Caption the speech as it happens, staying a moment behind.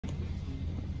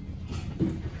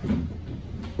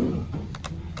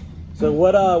So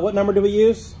what number do we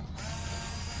use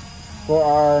for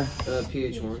our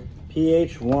pH1?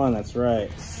 pH1, that's right.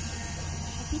 I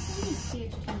keep saying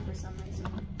it's pH2 for some reason.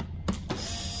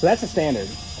 So that's a standard.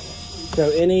 So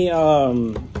any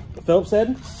Phillips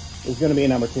head is going to be a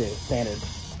number 2, standard.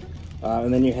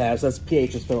 And then you have, so that's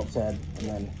pH is Phillips head, and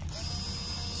then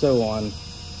so on.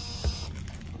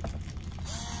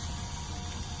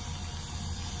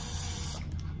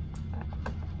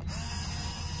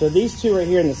 So these two right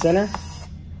here in the center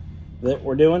that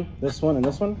we're doing, this one and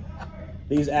this one,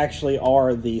 these actually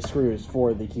are the screws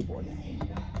for the keyboard.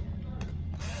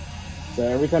 So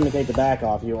every time you take the back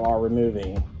off, you are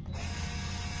removing,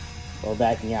 or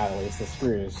backing out at least, the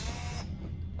screws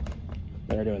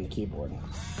that are doing the keyboard.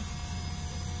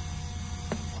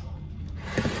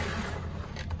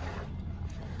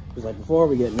 Just like before,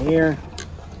 we get in here,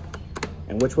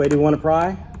 and which way do we want to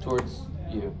pry? Towards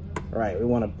you. Right, we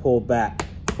want to pull back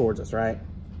towards us, right?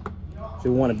 So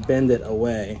we want to bend it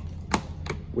away.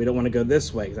 We don't want to go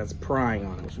this way because that's prying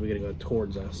on us. So we're going to go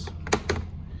towards us.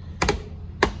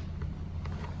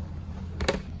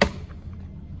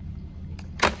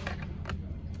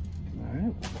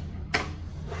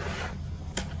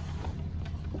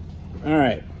 All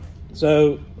right,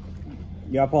 so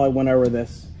y'all probably went over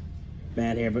this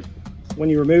band here, but when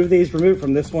you remove these, remove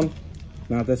from this one,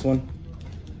 not this one.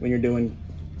 When you're doing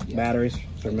batteries,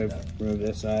 so remove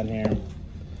this side here.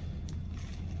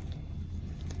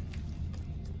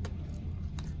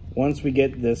 Once we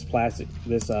get this plastic,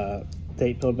 this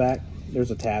tape peeled back,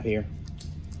 there's a tab here.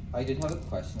 I did have a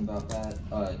question about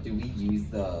that. Do we use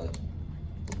the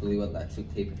blue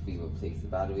electric tape if we replace the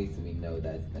battery so we know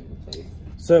that it's been replaced?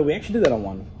 So we actually did that on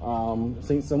one. I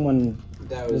think someone,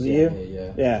 was it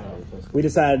you? Yeah. We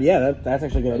decided, yeah, that's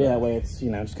actually a good idea. That way it's, you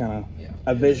know, just kind of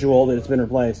a visual that it's been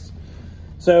replaced.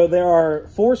 So there are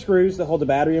 4 screws that hold the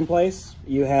battery in place.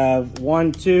 You have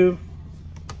 1, 2,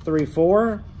 3,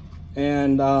 4.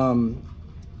 And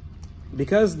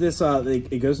because this,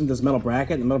 it goes into this metal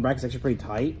bracket, and the metal bracket's actually pretty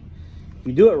tight. If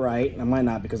you do it right, I might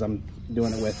not because I'm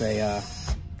doing it with a,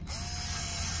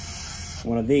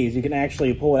 one of these, you can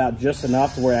actually pull it out just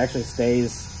enough to where it actually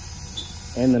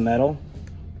stays in the metal.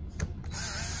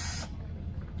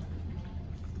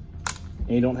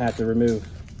 And you don't have to remove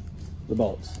the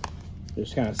bolts. They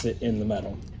just kind of sit in the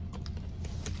metal.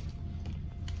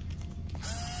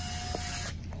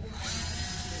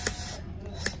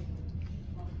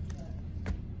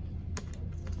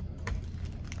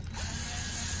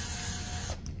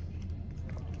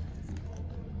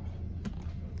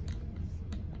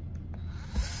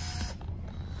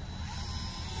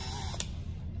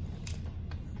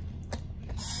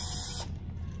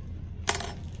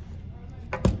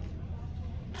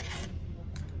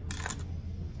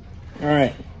 All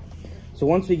right, so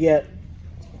once we get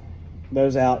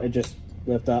those out, it just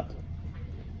lift up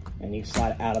and you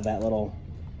slide out of that little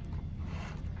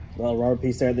rubber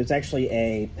piece there. There's actually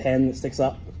a pen that sticks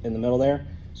up in the middle there,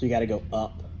 so you got to go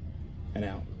up and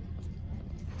out.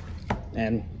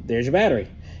 And there's your battery.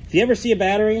 If you ever see a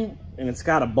battery and it's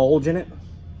got a bulge in it,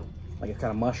 like it's kind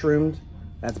of mushroomed,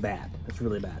 that's bad. That's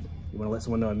really bad. You want to let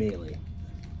someone know immediately.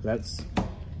 That's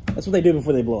what they do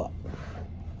before they blow up.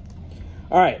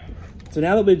 All right. So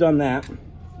now that we've done that,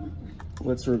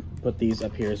 let's put these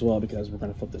up here as well because we're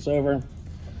going to flip this over.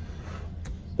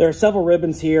 There are several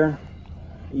ribbons here.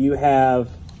 You have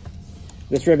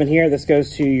this ribbon here. This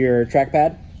goes to your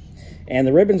trackpad. And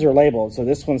the ribbons are labeled. So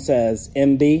this one says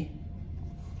MB.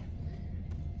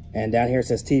 And down here it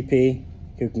says TP.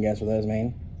 Who can guess what those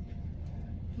mean?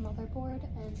 Motherboard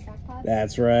and trackpad.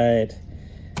 That's right.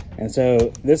 And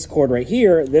so this cord right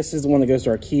here, this is the one that goes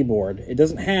to our keyboard. It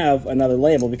doesn't have another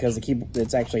label because the keyboard,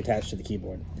 it's actually attached to the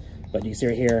keyboard. But you can see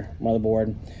right here,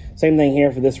 motherboard. Same thing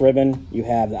here for this ribbon. You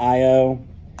have the I/O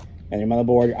and your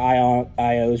motherboard. Your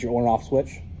I/O is your on and off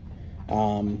switch.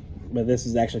 But this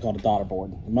is actually called a daughter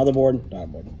board. Motherboard, daughter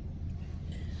board.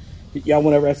 Y'all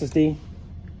went over SSD?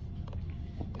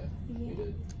 Yeah, we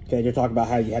did. Okay, you're talking about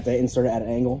how you have to insert it at an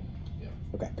angle? Yeah.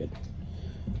 Okay, good.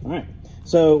 All right.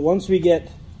 So once we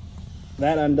get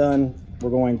that undone,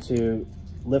 we're going to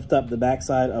lift up the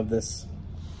backside of this.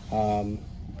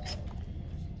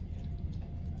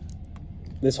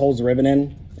 This holds the ribbon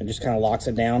in and just kind of locks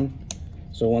it down.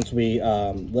 So once we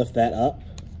lift that up,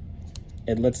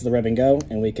 it lets the ribbon go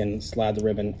and we can slide the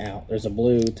ribbon out. There's a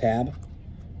blue tab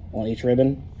on each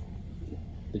ribbon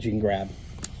that you can grab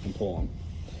and pull on.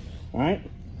 All right.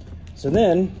 So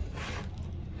then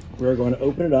we're going to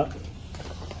open it up.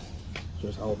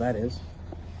 Shows how old that is.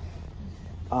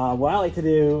 What I like to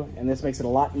do, and this makes it a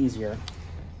lot easier,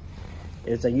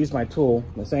 is I use my tool,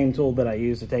 the same tool that I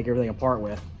use to take everything apart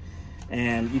with,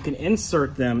 and you can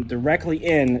insert them directly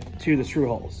into the screw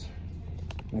holes.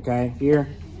 Okay, here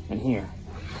and here.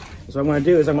 So what I'm going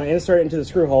to do is I'm going to insert it into the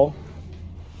screw hole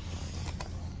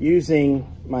using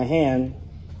my hand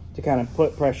to kind of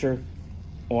put pressure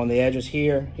on the edges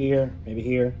here, here, maybe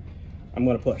here. I'm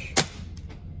going to push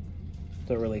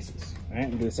so it releases. All right,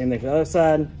 and do the same thing for the other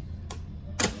side.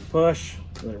 Push,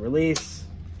 let it release.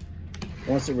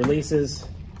 Once it releases,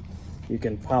 you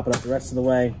can pop it up the rest of the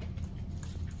way,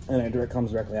 and it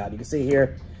comes directly out. You can see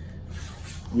here,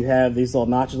 you have these little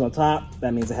notches on top.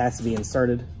 That means it has to be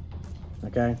inserted,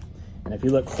 okay? And if you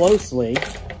look closely,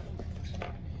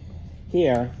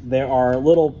 here, there are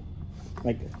little,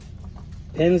 like,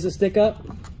 pins that stick up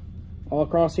all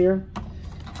across here,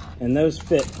 and those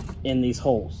fit in these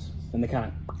holes, and they kind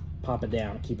of pop it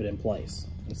down, keep it in place,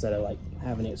 instead of, like,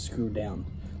 having it screwed down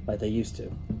like they used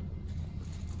to.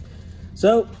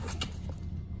 So,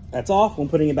 that's off. When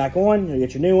putting it back on, you'll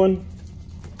get your new one.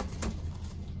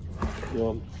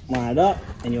 You'll line it up,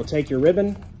 and you'll take your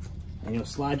ribbon, and you'll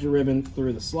slide your ribbon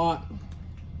through the slot.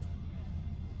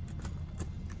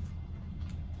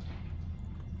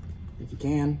 If you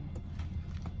can.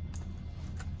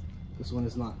 This one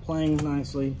is not playing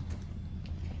nicely.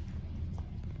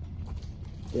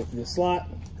 Get through the slot.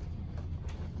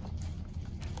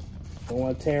 Don't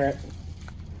want to tear it.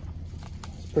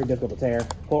 It's pretty difficult to tear.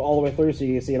 Pull it all the way through so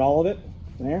you can see it, all of it.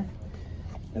 There.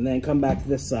 And then come back to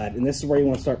this side. And this is where you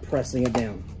want to start pressing it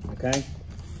down. Okay?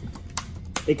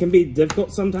 It can be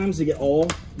difficult sometimes to get all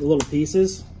the little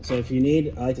pieces. So if you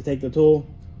need, I like to take the tool,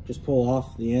 just pull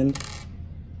off the end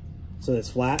so that it's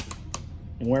flat.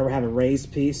 And wherever I have a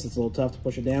raised piece, it's a little tough to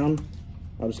push it down.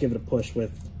 I'll just give it a push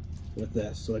with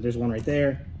this. So there's one right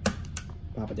there.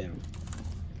 Pop it down.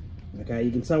 Okay,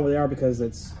 you can tell where they are because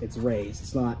it's raised.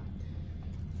 It's not.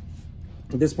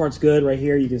 This part's good right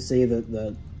here. You can see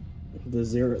the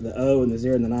zero, the O and the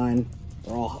 0 and the 9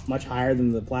 are all much higher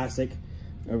than the plastic.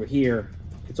 Over here,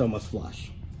 it's almost flush.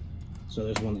 So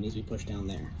there's one that needs to be pushed down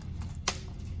there.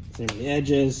 Same with the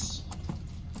edges.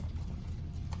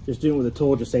 Just doing it with a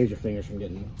tool just saves your fingers from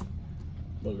getting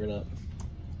boogered up.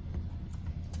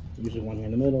 Usually one here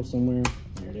in the middle somewhere.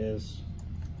 There it is.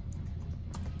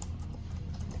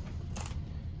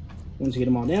 Once you get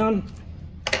them all down,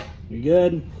 you're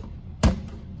good.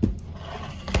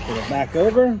 Put it back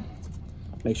over.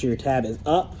 Make sure your tab is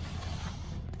up.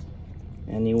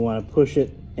 And you want to push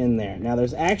it in there. Now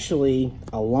there's actually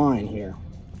a line here.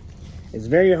 It's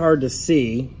very hard to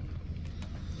see.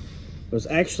 There's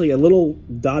actually a little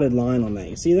dotted line on that.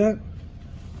 You see that?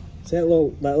 See that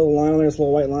little line on there, this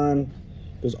little white line?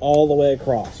 Goes all the way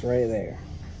across, right there.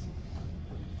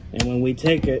 And when we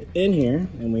take it in here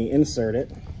and we insert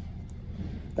it,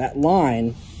 that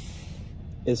line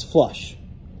is flush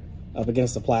up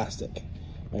against the plastic.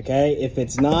 Okay? If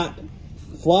it's not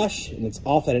flush and it's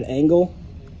off at an angle,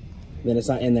 then it's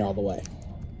not in there all the way.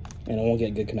 And it won't get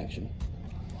a good connection.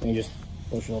 And you just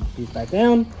push a little piece back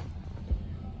down,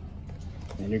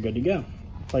 and you're good to go.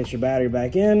 Place your battery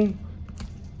back in,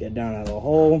 get down that little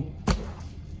hole,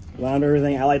 round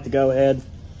everything. I like to go ahead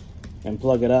and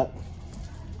plug it up.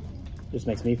 Just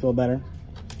makes me feel better.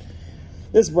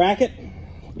 This bracket,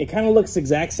 it kind of looks the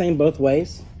exact same both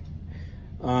ways.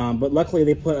 But luckily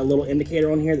they put a little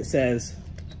indicator on here that says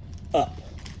up.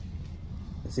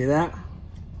 You see that?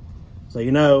 So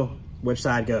you know which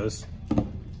side goes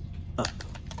up.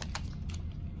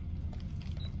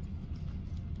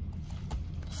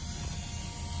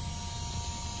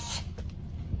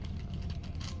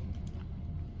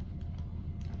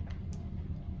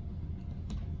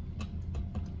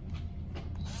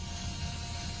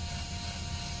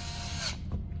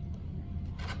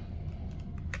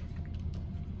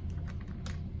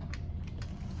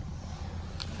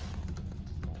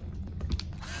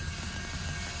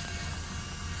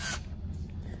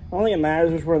 I don't think it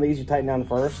matters which one of these you tighten down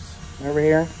first. Over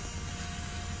here.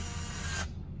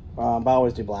 But I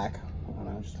always do black. I don't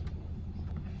know.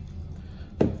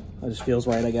 That just feels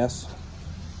right, I guess.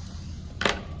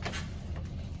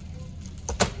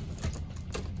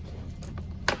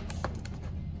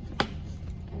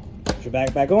 Put your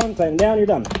back on, tighten down, you're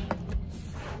done.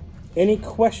 Any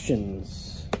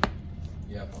questions?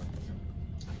 Yeah.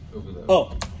 Over there.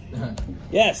 Oh.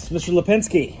 Yes, Mr.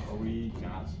 Lipinski. Are we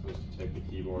not supposed to take the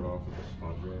keyboard off of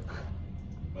the smudger?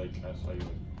 Like, I saw you.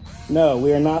 No,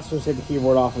 we are not supposed to take the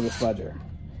keyboard off of the smudger.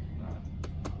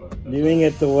 But Doing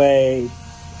it the way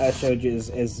I showed you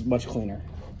is much cleaner.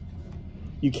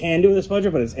 You can do it with a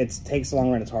smudger, but it takes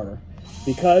longer and it's harder.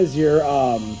 Because you're,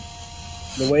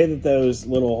 the way that those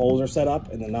little holes are set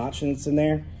up and the notch that's in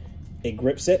there, it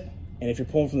grips it And if you're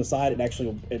pulling from the side,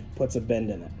 it puts a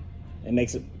bend in it. It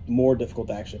makes it more difficult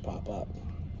to actually pop up.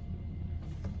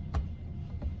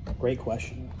 Great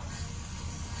question.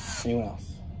 Anyone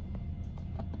else?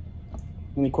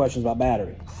 Any questions about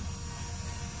battery?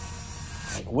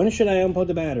 Like, when should I unplug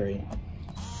the battery?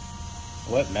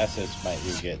 What message might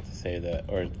you get to say that,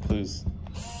 or clues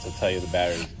to tell you the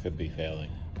battery could be failing?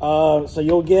 So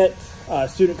you'll get a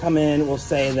student come in, will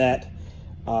say that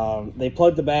they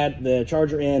plug the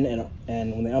charger in,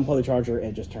 and when they unplug the charger,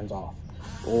 it just turns off.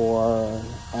 Or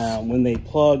when they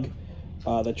plug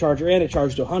the charger in, it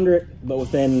charges to 100, but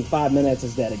within 5 minutes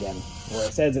it's dead again. Or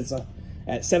it says it's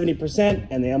at 70%,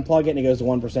 and they unplug it and it goes to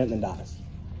 1% and then dies.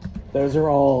 Those are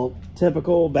all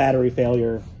typical battery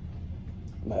failure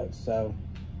modes. So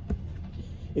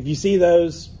if you see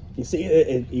those, you see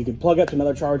it, you can plug up to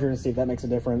another charger and see if that makes a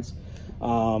difference.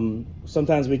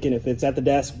 Sometimes we can, if it's at the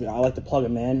desk, I like to plug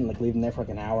them in, like leave them there for like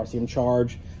an hour, see them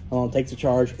charge, how long it takes to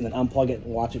charge, and then unplug it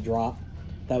and watch it drop.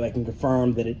 That way I can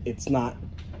confirm that it's not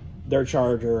their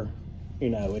charger, you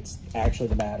know, it's actually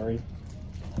the battery.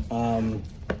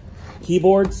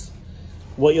 Keyboards,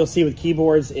 what you'll see with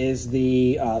keyboards is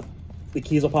the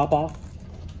keys will pop off.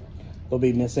 They'll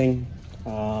be missing.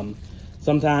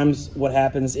 Sometimes what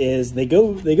happens is they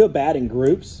go bad in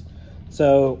groups.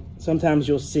 So sometimes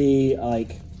you'll see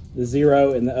like the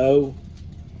 0 and the O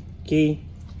key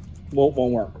won't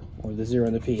work, or the 0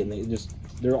 and the P, and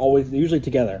they're usually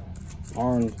together,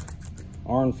 R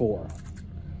and 4,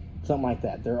 something like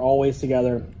that. They're always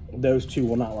together. Those two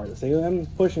will not work. So I'm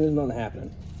pushing, there's nothing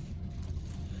happening.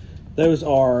 Those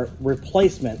are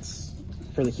replacements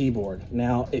for the keyboard.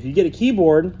 Now, if you get a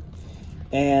keyboard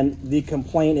and the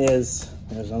complaint is,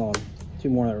 there's another one, 2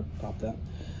 more that popped up.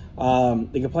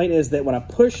 The complaint is that when I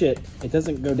push it, it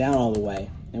doesn't go down all the way.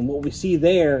 And what we see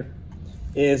there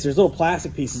is there's little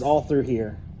plastic pieces all through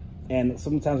here. And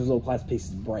sometimes those little plastic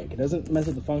pieces break. It doesn't mess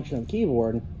with the function of the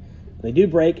keyboard. They do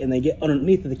break and they get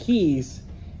underneath of the keys.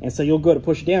 And so you'll go to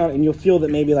push it down and you'll feel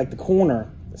that maybe like the corner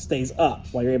stays up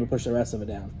while you're able to push the rest of it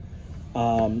down.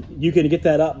 You can get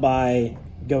that up by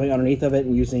going underneath of it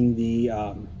and using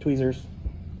the tweezers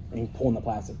and pulling the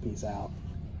plastic piece out.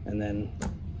 And then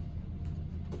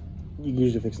you can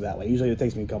usually fix it that way. Usually it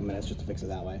takes me a couple minutes just to fix it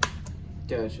that way.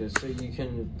 Gotcha. So you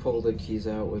can pull the keys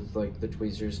out with like the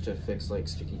tweezers to fix like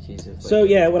sticky keys. If, like, so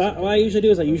yeah, what I usually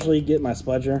do is I usually get my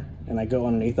spudger and I go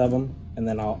underneath of them and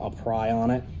then I'll pry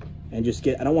on it and just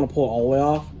I don't want to pull it all the way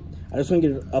off. I just want to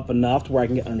get it up enough to where I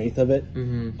can get underneath of it.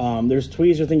 There's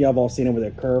tweezers, I think y'all have all seen it where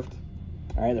they're curved.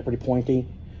 All right, they're pretty pointy.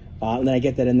 And then I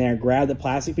get that in there, grab the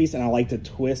plastic piece, and I like to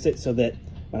twist it so that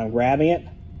when I'm grabbing it,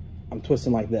 I'm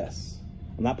twisting like this.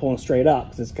 I'm not pulling straight up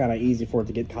because it's kind of easy for it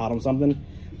to get caught on something.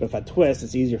 But if I twist,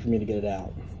 it's easier for me to get it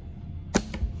out.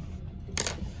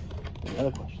 Any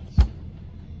other questions?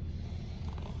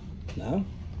 No?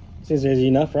 Seems easy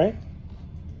enough, right?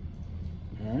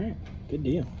 All right, good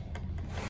deal.